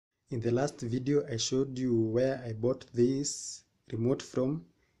In the last video I showed you where I bought this remote from.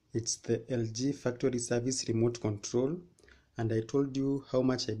 It's the LG factory service remote control, and I told you how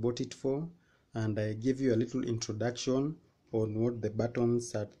much I bought it for, and I gave you a little introduction on what the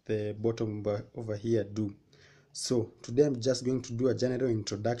buttons at the bottom over here do. So today I'm just going to do a general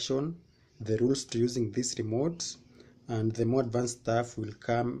introduction, the rules to using this remote, and the more advanced stuff will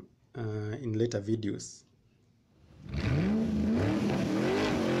come in later videos.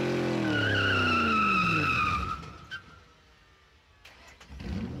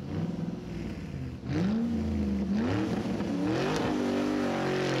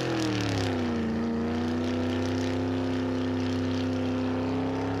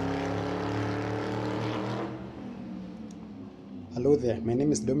 Hello there, my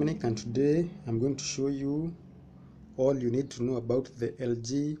name is Dominic, and today I'm going to show you all you need to know about the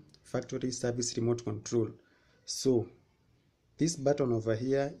LG factory service remote control. So this button over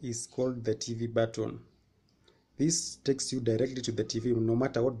here is called the TV button. This takes you directly to the TV no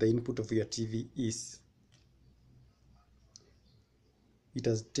matter what the input of your TV is. It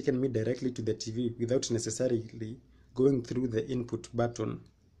has taken me directly to the TV without necessarily going through the input button,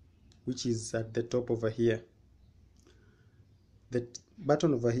 which is at the top over here. The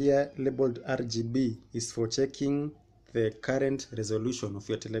button over here labeled RGB is for checking the current resolution of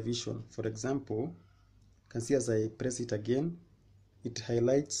your television. For example, you can see as I press it again, it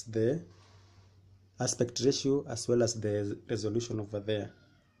highlights the aspect ratio as well as the resolution over there.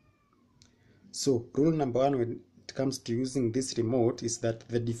 So rule number one when it comes to using this remote is that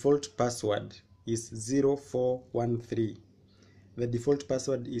the default password is 0413. The default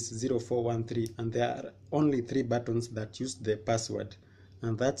password is 0413, and there are only 3 buttons that use the password,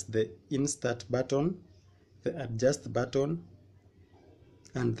 and that's the insert button, the adjust button,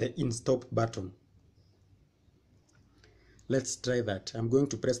 and the in-stop button. Let's try that. I'm going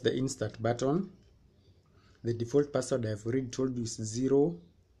to press the insert button. The default password I've already told you is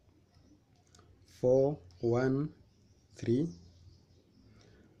 0413,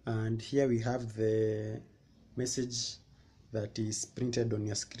 and here we have the message that is printed on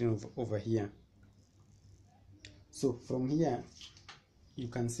your screen over here. So from here you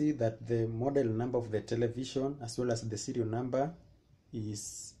can see that the model number of the television as well as the serial number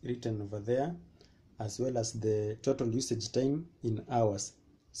is written over there, as well as the total usage time in hours.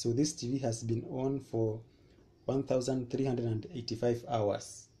 So this TV has been on for 1385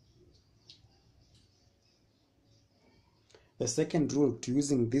 hours. The second rule to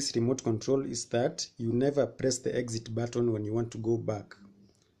using this remote control is that you never press the exit button when you want to go back.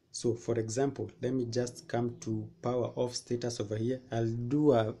 So for example, let me just come to power off status over here. I'll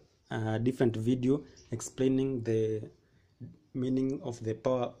do a different video explaining the meaning of the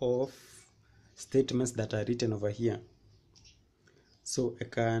power off statements that are written over here. So I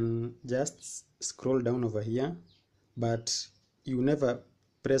can just scroll down over here, but you never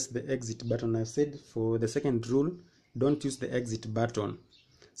press the exit button. I've said for the second rule, don't use the exit button.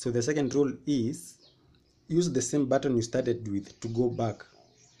 So the second rule is use the same button you started with to go back.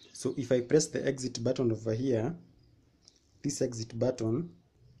 So if I press the exit button over here, this exit button,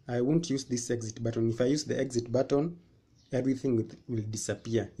 I won't use this exit button. If I use the exit button, everything will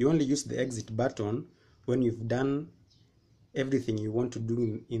disappear. You only use the exit button when you've done everything you want to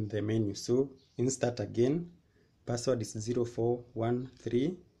do in the menu. So insert again, password is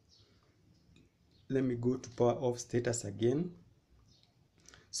 0413. Let me go to power off status again.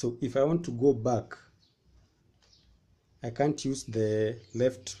 So if I want to go back, I can't use the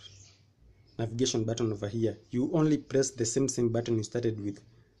left navigation button over here. You only press the same button you started with.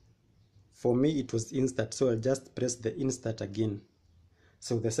 For me it was insert, so I'll just press the insert again.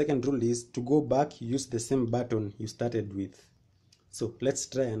 So the second rule is to go back, you use the same button you started with. So let's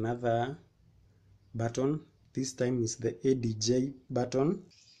try another button. This time is the ADJ button.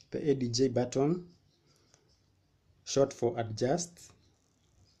 The ADJ button, short for adjust.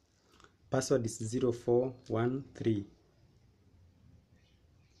 Password is 0413.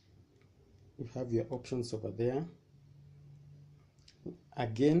 You have your options over there.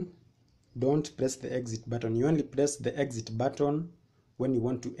 Again, don't press the exit button. You only press the exit button when you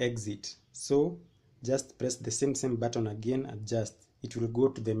want to exit. So just press the same button again, adjust. It will go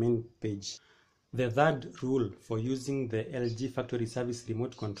to the main page. The third rule for using the LG factory service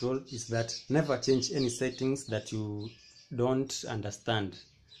remote control is that never change any settings that you don't understand.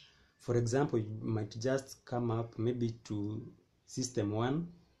 For example, you might just come up maybe to system 1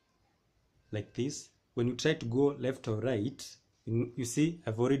 like this. When you try to go left or right, you see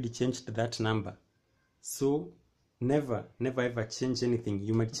I've already changed that number. So never ever change anything.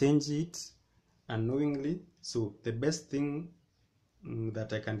 You might change it unknowingly. So the best thing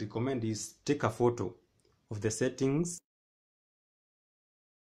that I can recommend is take a photo of the settings.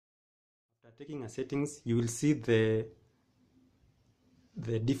 After taking a settings, you will see the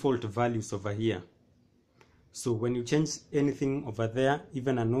default values over here. So when you change anything over there,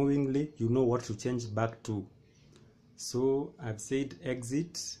 even unknowingly, you know what to change back to. So I've said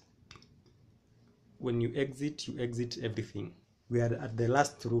exit. When you exit everything. We are at the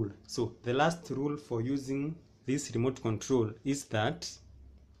last rule. So the last rule for using this remote control is that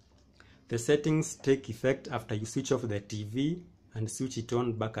the settings take effect after you switch off the TV and switch it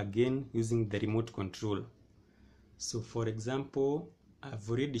on back again using the remote control. So for example, I've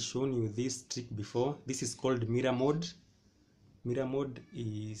already shown you this trick before. This is called mirror mode. Mirror mode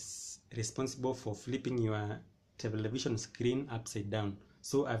is responsible for flipping your television screen upside down.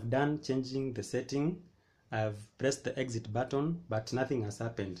 So I've done changing the setting. I've pressed the exit button, but nothing has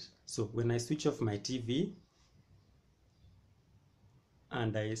happened. So when I switch off my TV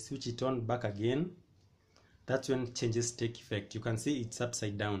and I switch it on back again, that's when changes take effect. You can see it's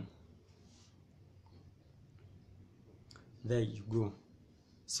upside down. There you go.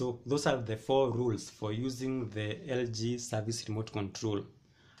 So those are the 4 rules for using the LG service remote control.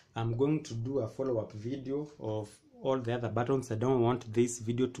 I'm going to do a follow-up video of all the other buttons. I don't want this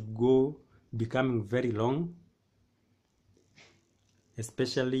video to go becoming very long,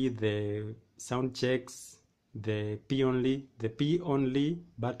 especially the sound checks, the P only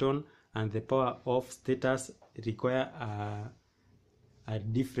button, and the power off status require a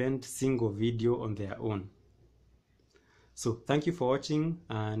different single video on their own. So thank you for watching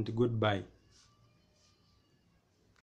and goodbye.